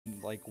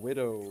like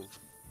Widow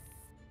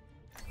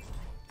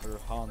or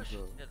Hanzo.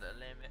 To the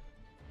limit.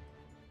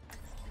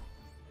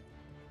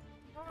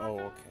 Oh,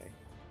 okay.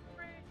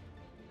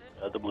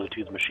 The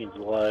Bluetooth machine's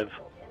alive.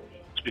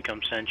 It's become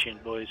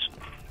sentient, boys.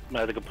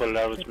 Neither can put it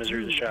out of its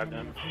misery with a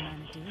shotgun.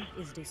 Humanity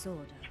is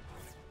disorder.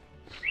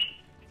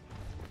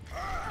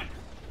 I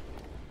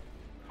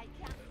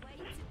can't wait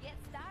to get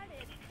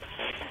started.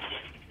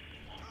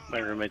 My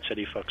roommate said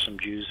he fucked some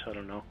Jews. I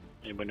don't know.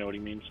 Anybody know what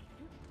he means?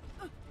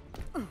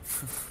 I'll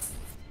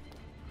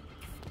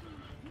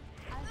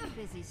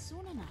be busy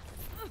soon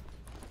enough.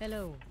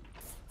 Hello.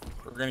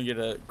 We're gonna get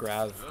a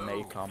Grav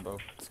May combo.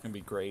 It's gonna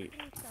be great.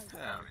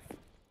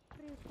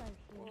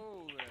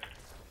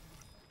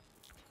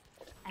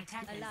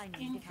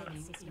 Aligning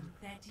incoming in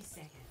 30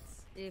 seconds.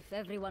 If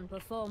everyone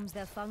performs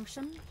their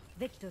function,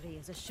 victory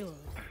is assured.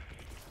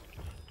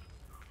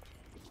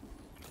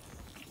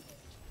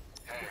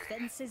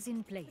 Defenses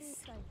in place.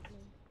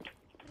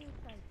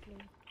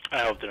 I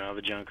hope they don't have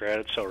a Junkrat.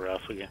 It's so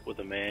rough again with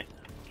a May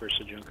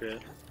versus a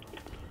Junkrat.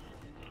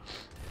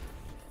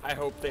 I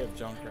hope they have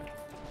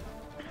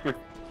Junkrat.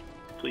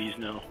 Please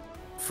no.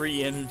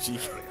 Free energy.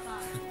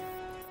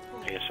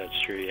 I guess that's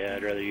true, yeah.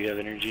 I'd rather you have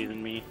energy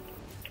than me.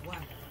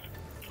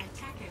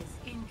 Attackers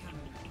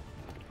incoming.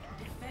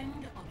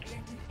 Defend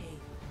objective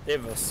A. They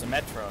have a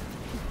Symmetra.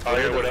 Oh,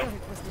 here, Widow.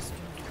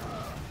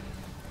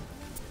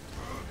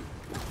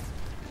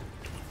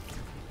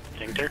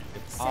 Dinked her.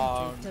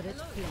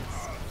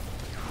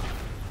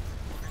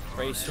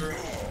 Tracer.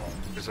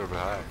 He's over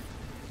behind.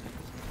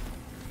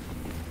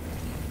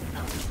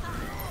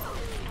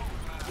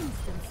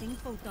 Instancing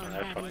photon I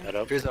fucked barrier. that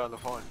up. He's on the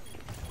phone.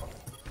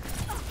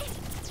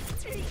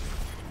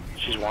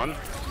 She's one.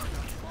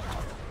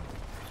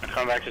 I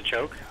come back to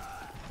choke.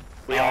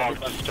 We all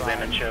just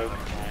abandoned choke.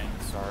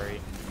 Sorry.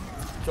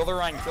 Kill the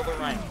Rhine, kill the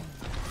Rhine.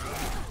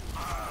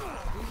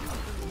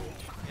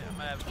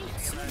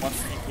 One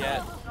sneak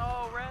yet.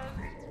 No, Red.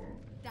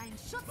 Dein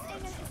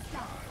Schutzengel ist da.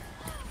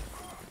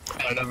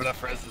 I don't have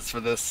enough reses for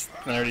this.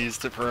 I already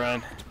used it for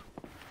Ryan.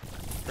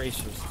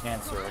 Tracer's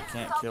cancer, I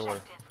can't kill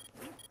her.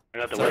 I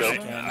got the Sorry,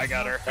 Widow. I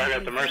got her. I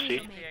got the Mercy.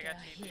 I got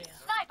you.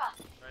 Sniper,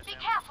 be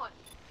careful.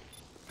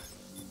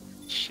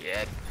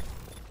 Shit.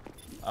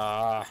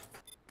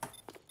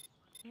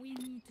 We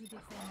need to defend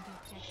the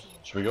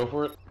objective. Should we go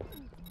for it?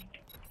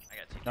 I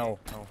got two. No,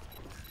 no.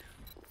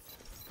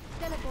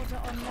 Teleporter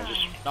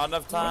online. Not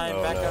enough time,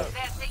 Oh, back no. up.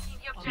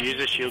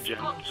 Use a shield gen.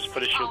 Just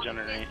put a shield gen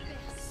underneath.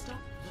 Stop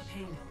the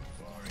payload.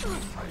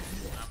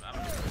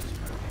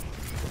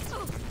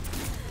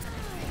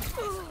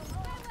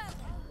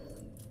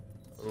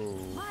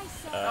 Ooh.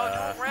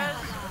 No, Red.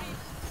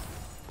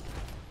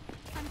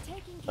 I'm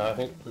taking I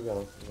think we got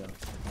him. We got him.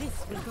 This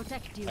will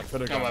protect you. I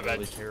could have Oh, gone my bad.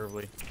 really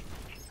terribly.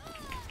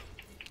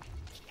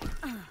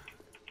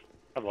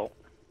 I vault.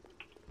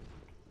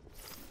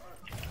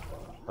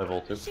 I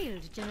vaulted.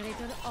 Shield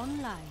generator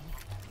online.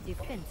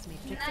 Defense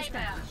matrix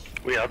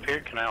established. We up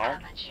here? Can I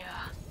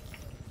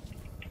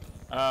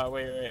ult?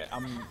 Wait,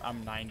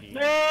 I'm 90.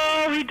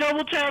 No, he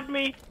double tapped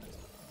me.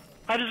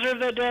 I deserve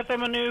that death.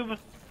 I'm a noob.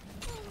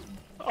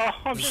 Oh,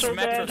 I'm so Symmetra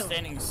bad.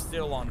 standing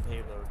still on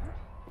payload.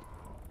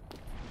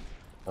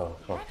 Oh,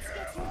 fuck.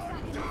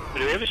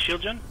 Do we have a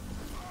shield gen?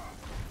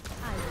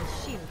 I will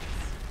shield.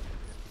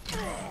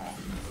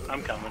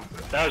 I'm coming.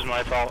 That was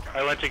my fault.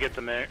 I went to get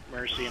the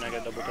Mercy and I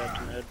got double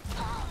tapped in the head.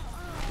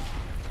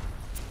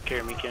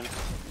 Carry me, Ken.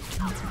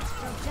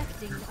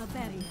 Projecting a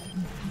barrier.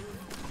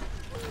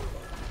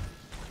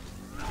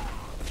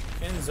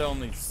 Ken's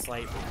only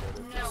slightly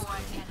better. no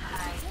one can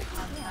hide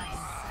from my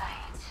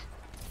sight.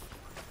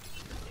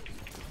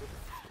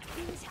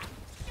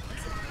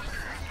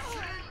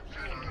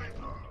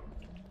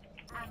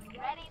 I'm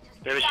ready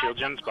to They have a shield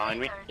gen. It's behind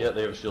me. Yeah,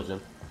 they have a shield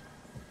gen.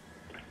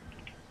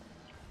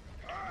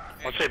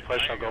 Once they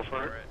push, I'll go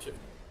for it.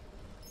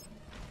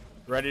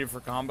 Ready for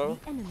combo?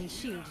 The enemy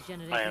shield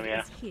generator I am,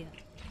 yeah. is here.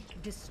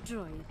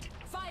 Destroy it.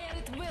 Fire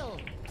at will.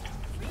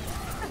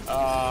 It's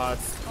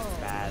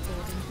bad.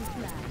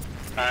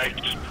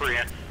 According to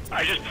plan.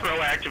 I just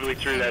proactively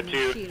threw that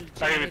too. Shield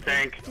I didn't even generator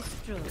think.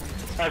 destroyed.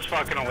 That's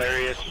fucking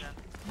hilarious.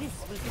 This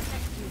will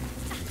protect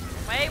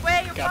you.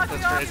 Wait, you Got fucked me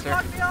this, off, you Tracer.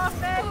 fucked me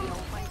off, man!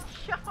 Oh my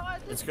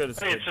god! It's good, it's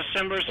Hey, good. it's a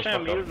Simber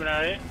Sim. You've been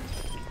at it.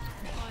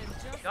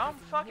 Dumb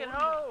fucking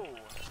hoe!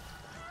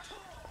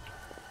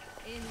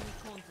 Enemy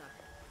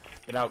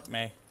contact. Get out,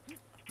 May.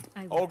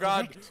 I will Oh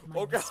god! correct my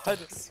Oh god!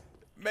 mistakes.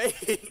 May!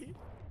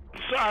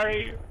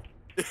 Sorry.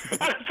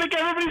 I think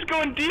everybody's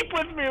going deep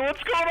with me.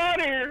 What's going on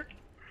here?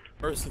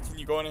 Mercy, can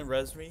you go in and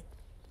res me?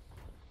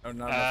 No,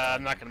 no, no.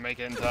 I'm not gonna make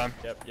it in time.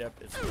 Yep,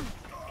 it's good.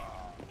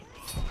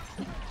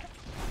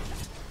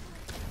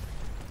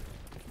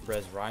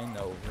 Res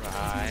Rhino,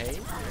 right?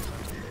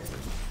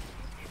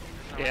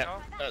 Yeah.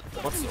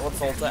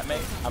 What's ult at,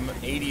 mate? I'm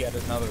 80 at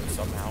another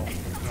somehow.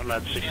 I'm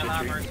at Yeah,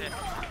 I'll 63. mercy.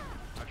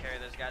 I'll carry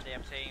this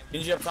goddamn team.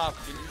 Genji up top.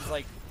 Genji's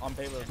like on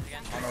payload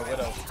on our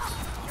Widow.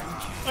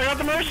 I got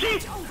the Mercy.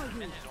 There's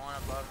one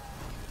above.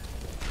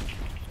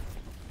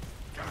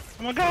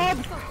 Oh my god.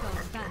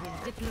 Photon barrier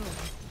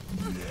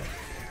deployed.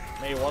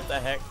 May, what the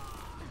heck?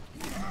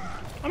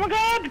 Oh my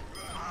god!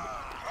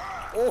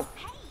 Oh!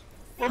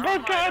 We're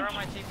both They're dead! on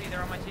my TP,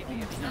 they're on my TP.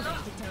 Shield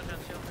them.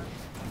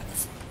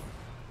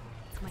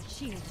 My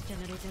shield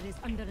generator is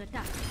under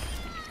attack.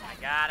 I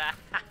gotta.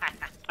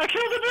 I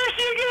killed the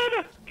Mercy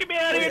again! Get me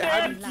out of here, Wait,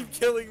 how do Dad! you keep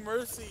killing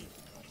Mercy?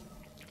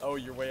 Oh,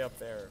 you're way up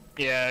there.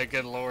 Yeah,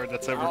 good lord,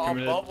 that's I'll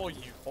overcommitted. bubble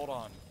you. Hold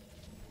on.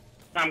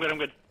 I'm good, I'm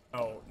good.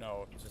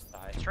 No, just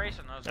die.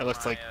 Tracing those. That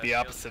looks like the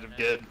opposite of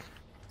good.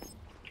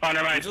 Oh,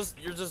 never mind.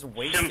 You're just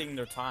wasting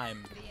their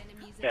time.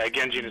 Yeah,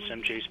 Genji and a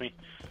Sim chase me.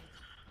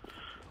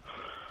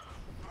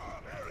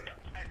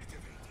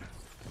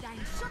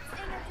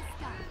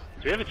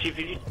 Do we have a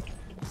TP?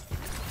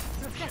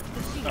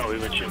 Oh, we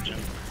would shield him.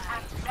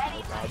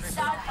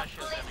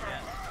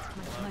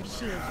 My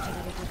shield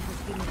generator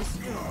has been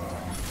destroyed.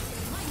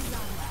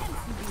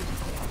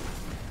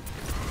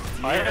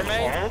 I have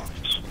ults?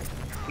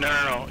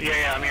 No.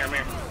 Yeah, I'm here.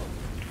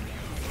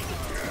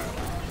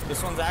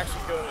 This one's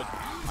actually good.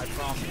 I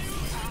promise.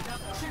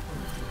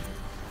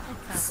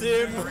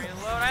 Sim!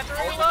 Reload, I have to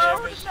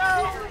reload!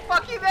 No!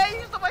 Fuck you, man!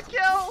 You stole my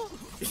kill!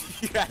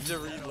 You had to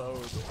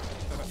reload.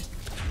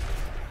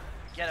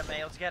 Get him,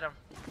 man. Let's get him.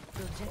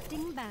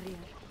 Projecting barrier.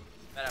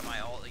 Better my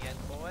ult again,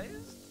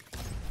 boys.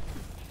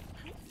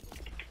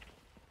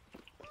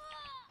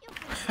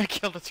 I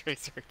killed the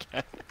Tracer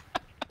again.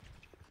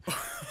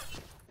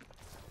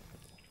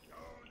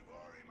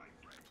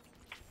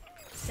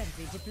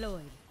 Sentry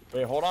deployed.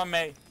 Wait, hold on,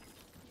 May.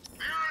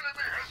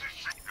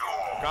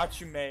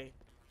 Got you, May.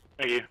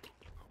 Thank you.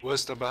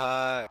 Wisdom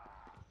behind.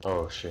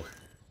 Oh shit.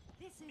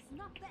 This is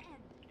not the end.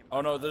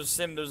 Oh no, there's a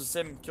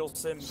Sim. Kill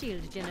Sim.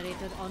 Shield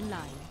generator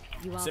online.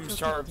 You are Sim's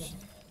protected. charged.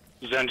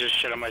 Zen just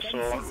shit on my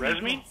soul.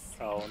 Res me?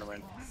 Oh, never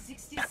mind.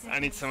 60 I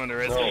seconds. need someone to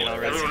res me and I'll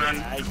res Everyone you. run.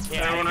 I can't.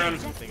 Everyone run.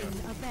 Projecting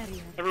a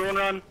barrier. Everyone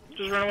run.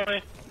 Just run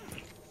away.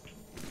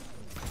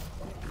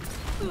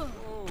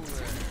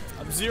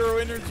 I'm zero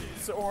energy.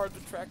 It's so hard to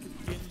track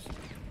and binge.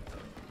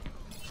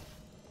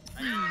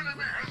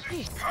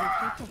 This will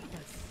protect us.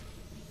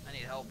 I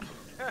need help.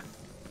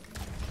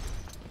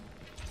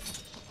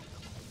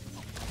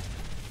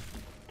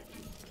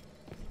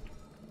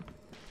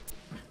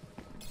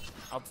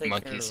 I'll take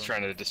Monkey's care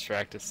trying to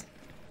distract us.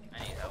 I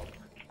need help.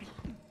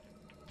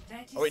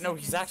 30 Oh wait, no,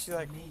 he's seconds actually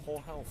like remaining. full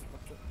health.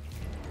 What the?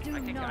 Do I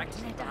can not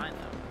sneak let behind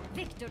up. them.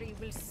 Victory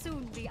will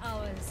soon be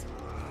ours.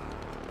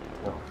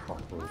 Oh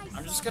fuck me.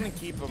 I'm just gonna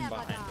keep him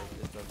behind it.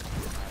 It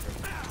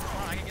doesn't matter. Come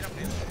on, I can get up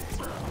here.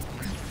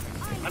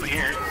 I'm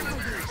here. No, I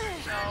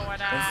Winston's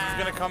died.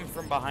 gonna come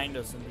from behind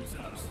us and do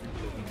something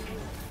stupid.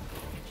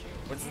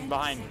 Winston's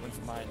behind.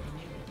 Winston's behind.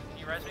 Can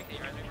you res me? Can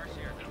you res me, Mercy,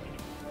 or no?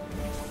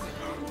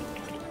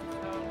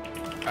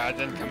 I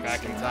didn't come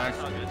back in time.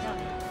 It's all good, it's all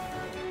good.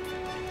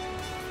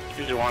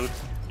 Here's one.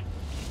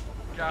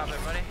 Good job,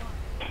 everybody.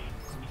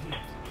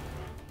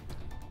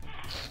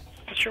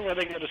 Not sure why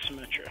they got a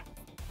Symmetra.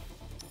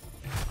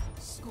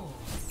 Score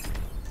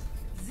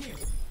 0-1.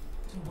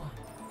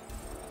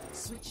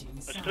 Switching I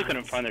sides. still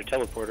couldn't find their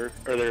teleporter,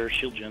 or their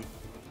shield gen.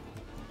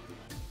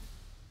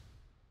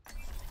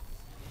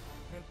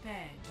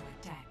 Prepare to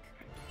attack.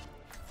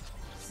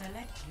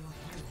 Select your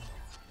hero.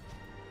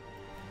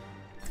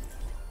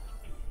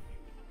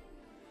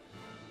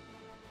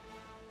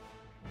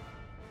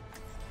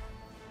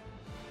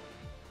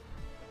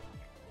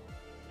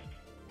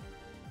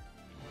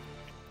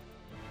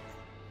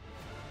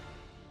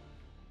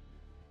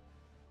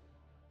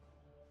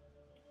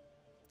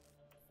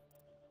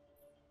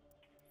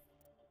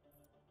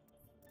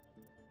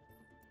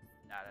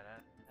 Da, da, da,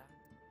 da.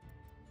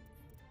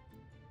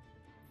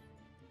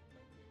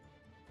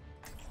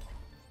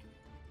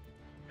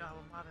 No,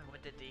 I'm mobbing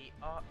with the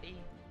D-R-E.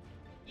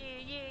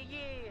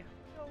 Yeah.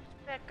 No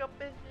back up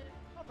in it,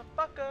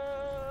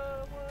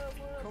 motherfucker.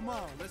 What? Come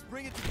on, let's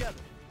bring it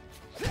together.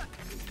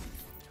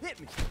 Hit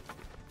me.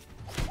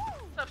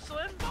 What's up,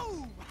 Slim?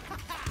 Boom.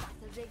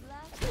 Ziggler, I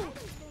didn't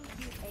think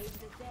you ate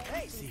the day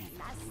Hey. since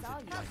I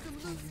last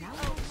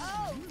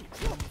saw you.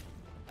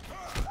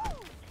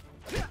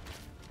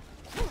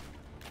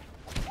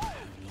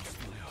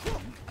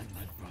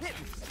 Hit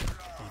me.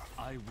 But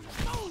I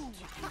will.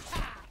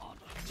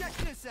 Check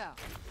this out.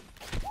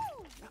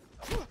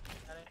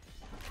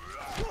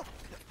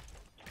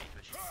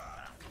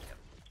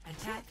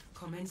 Attack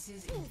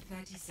commences in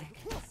 30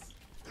 seconds.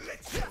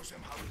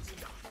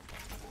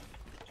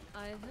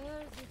 I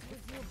heard it was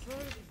your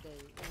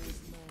birthday, old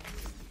man.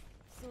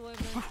 So I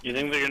meant You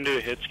think they're gonna do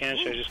a hit scan?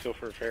 Should I just go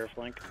for a fair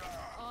flank?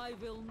 I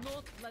will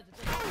not let the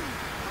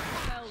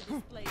spell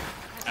display.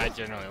 I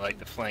generally like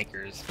the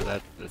flankers,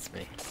 but that's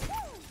me.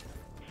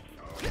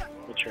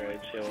 We'll try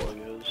and see how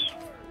it goes.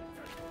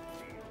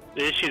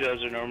 The issue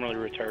those are normally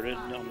retarded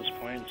on this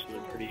point, so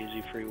they're pretty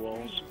easy free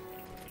walls.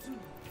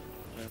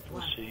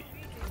 We'll see.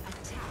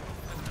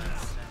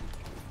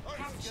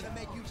 It's gonna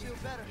make you feel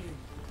better.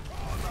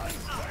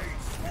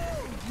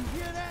 You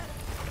hear that?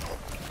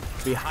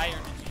 Be higher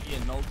energy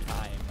in no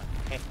time.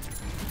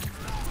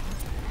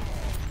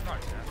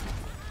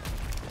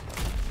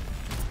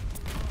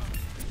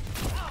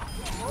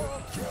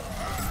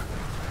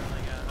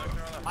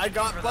 I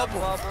got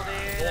bubble. Oh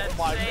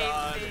my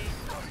god.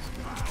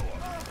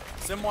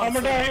 Sim one. I'm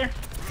gonna die here.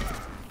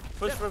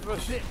 Push.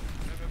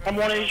 I'm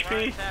 1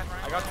 HP.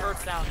 I got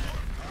turrets down.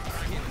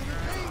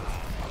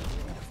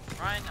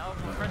 Ryan, oh,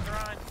 press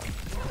Ryan.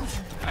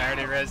 I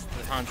already rezzed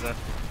the Hanzo.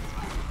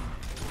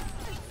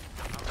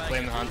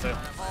 Blame the Hanzo.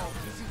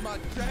 Oh,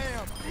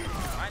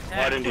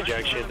 I didn't do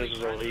jack shit. This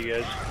is all you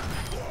guys.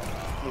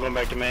 I'm going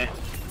back to May.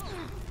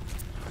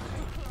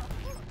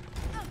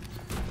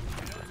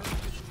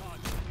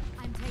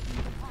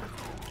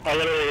 I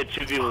literally hit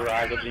 2 people with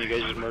rifles and you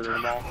guys just murdered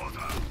them all.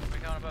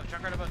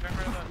 Junk right above.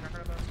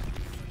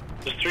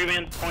 There's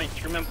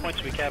 3-man points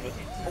to be cap it.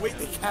 Oh wait,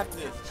 they capped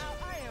it.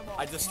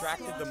 I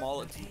distracted them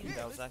all at team.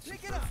 That was actually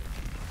perfect.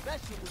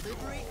 Special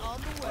delivery on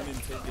the way.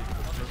 Unintended.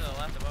 To the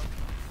left above.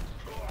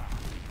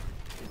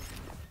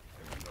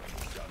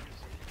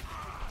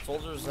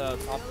 Soldiers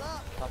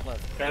top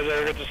left. Guys, I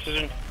heard a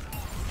decision.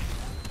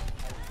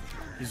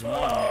 He's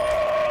one.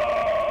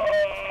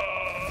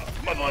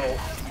 My little.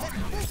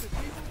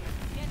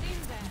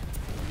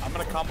 I'm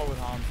gonna combo with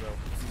Hanzo.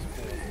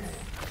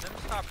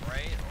 Sim's top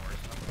right or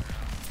somewhere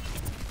else.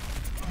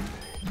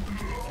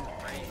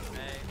 Right,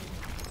 May.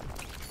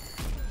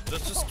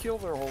 Just kill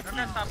their whole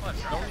team. Top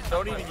left.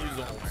 Don't even use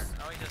the ults.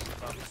 Oh, he just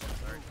above.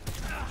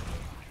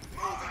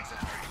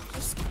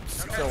 Just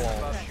kill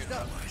all of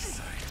them.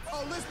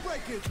 Oh, let's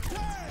break it.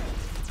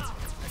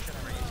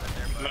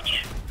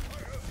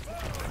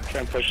 Try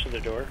and push to the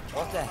door.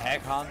 What the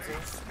heck, Hanzo?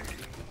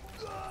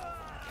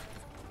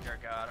 Dear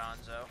God,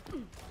 Hanzo.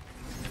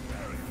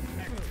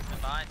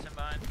 Stand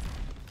behind.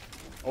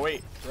 Oh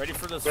wait, ready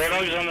for this?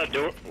 Roadhog's on the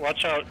door.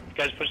 Watch out.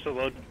 Guys, push the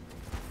load.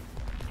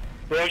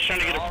 Roadhog's trying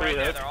to get a free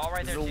hook. They're all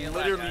right there. There's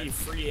literally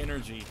free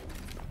energy.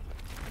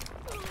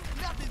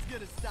 Nothing's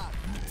gonna stop.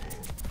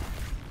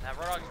 That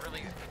Roadhog's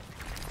really.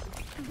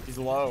 He's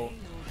low.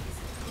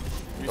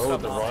 Oh,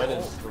 the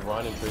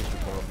Ryan and Tracer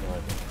come up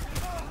behind.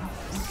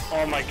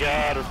 Oh my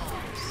god.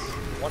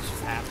 What's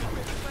just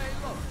happening?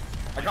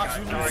 I got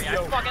you, Sorry, I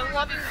Lucio. fucking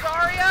love you,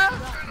 Zarya!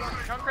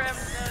 Junkrat.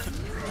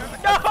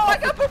 No, I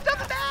got pooped on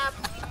the map!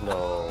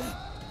 No.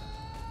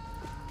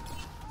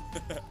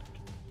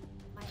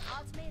 My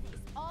ultimate is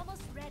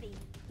almost ready.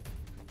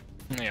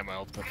 Yeah, my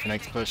ult for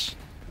next push.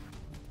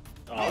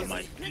 Oh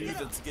my Dude,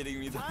 that's getting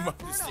me the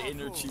most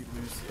energy,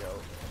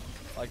 Lucio.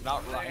 Like,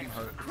 not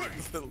Reinhardt,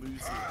 but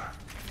Lucio.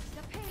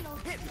 The payload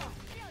hit me.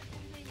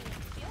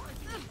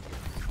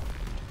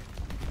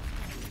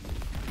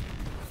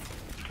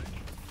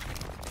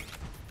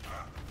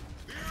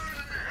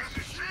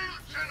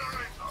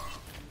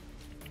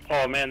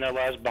 Oh man, that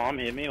last bomb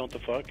hit me. What the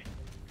fuck?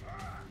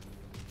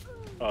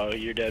 Oh,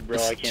 you're dead, bro.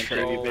 I can't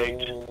save you,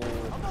 baked.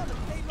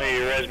 Hey,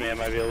 you res me. I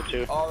might be able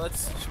to. Oh,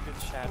 that's such a good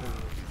shadow.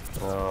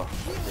 Oh,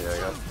 yeah, I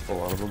got a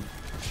lot of them.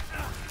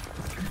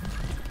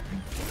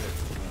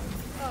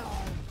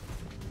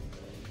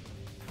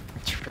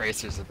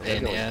 Tracer's a pain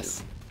in the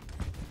ass.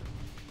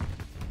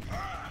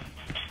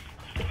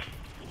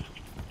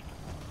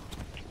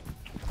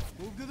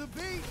 Move to the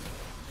beat.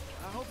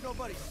 I hope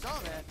nobody saw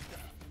that.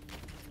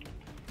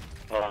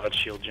 Oh, that's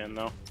shield gen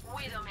though.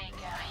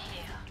 Widowmaker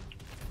here.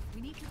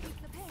 We need to keep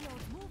the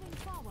payload moving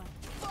forward.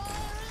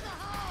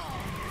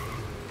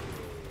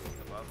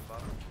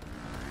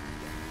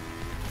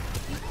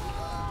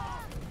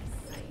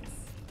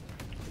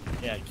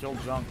 Yeah, kill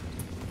Junk.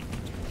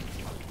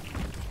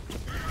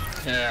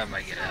 Oh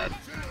my god.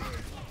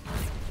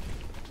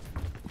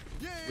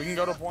 We can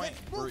go to point.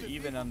 We're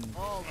even on.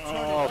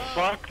 Oh,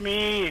 fuck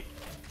me.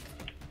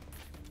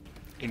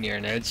 You're near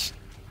an edge.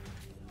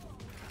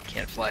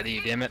 Can't fly to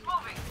you, damn it.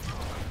 Oh,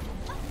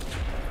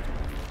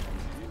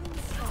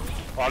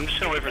 I'm just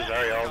gonna wait for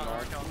Zarya.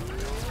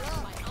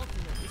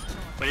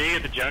 When you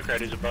get the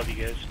Junkrat, he's above you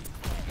guys.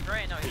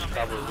 Great, no, he's on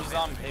Probably. He's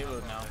on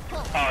payload now.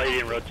 Oh, he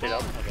didn't rotate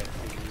up. Okay.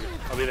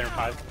 I'll be there in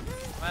 5.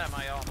 I'm at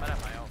my ult, so.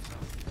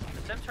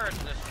 The Sim turret's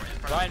in this in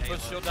front Ryan, of the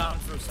push payload. shield down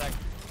for a sec.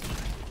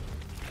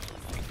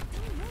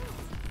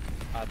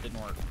 It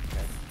didn't work.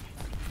 Okay.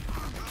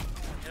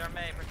 Get our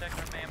May, protect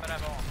our May, I'm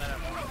at ult,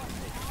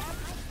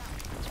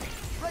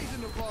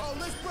 Raising the bar. Oh,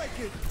 let's break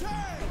it.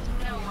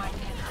 No one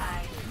can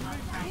hide from my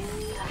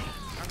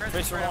sight.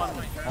 Tracer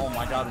one. Oh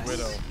my god,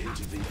 Widow.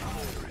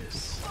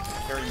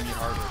 Carry me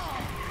harder.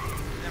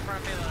 In front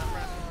of payload, in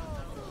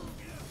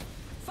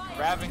front of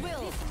Grabbing.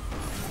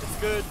 It's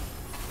good.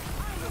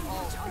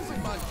 This is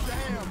my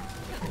jam.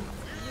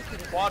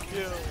 Quad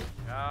kill.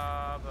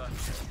 Job.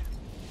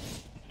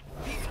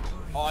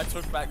 Oh, I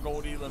took back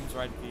gold elims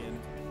right at the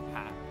end.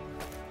 Ha.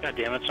 God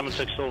damn it, someone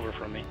took silver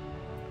from me.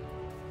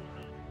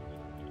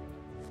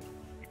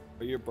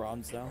 Are you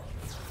bronze now?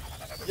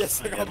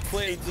 Yes, I got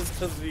played just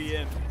because of the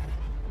end.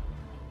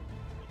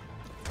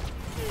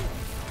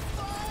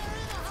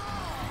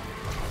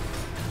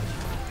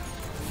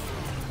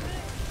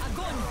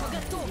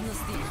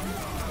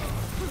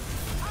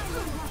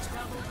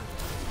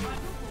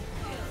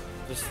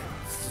 Just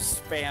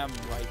spam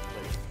right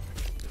click.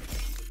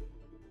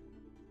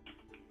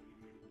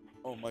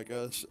 Oh my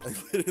gosh, I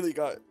literally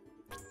got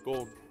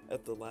gold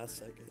at the last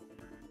second.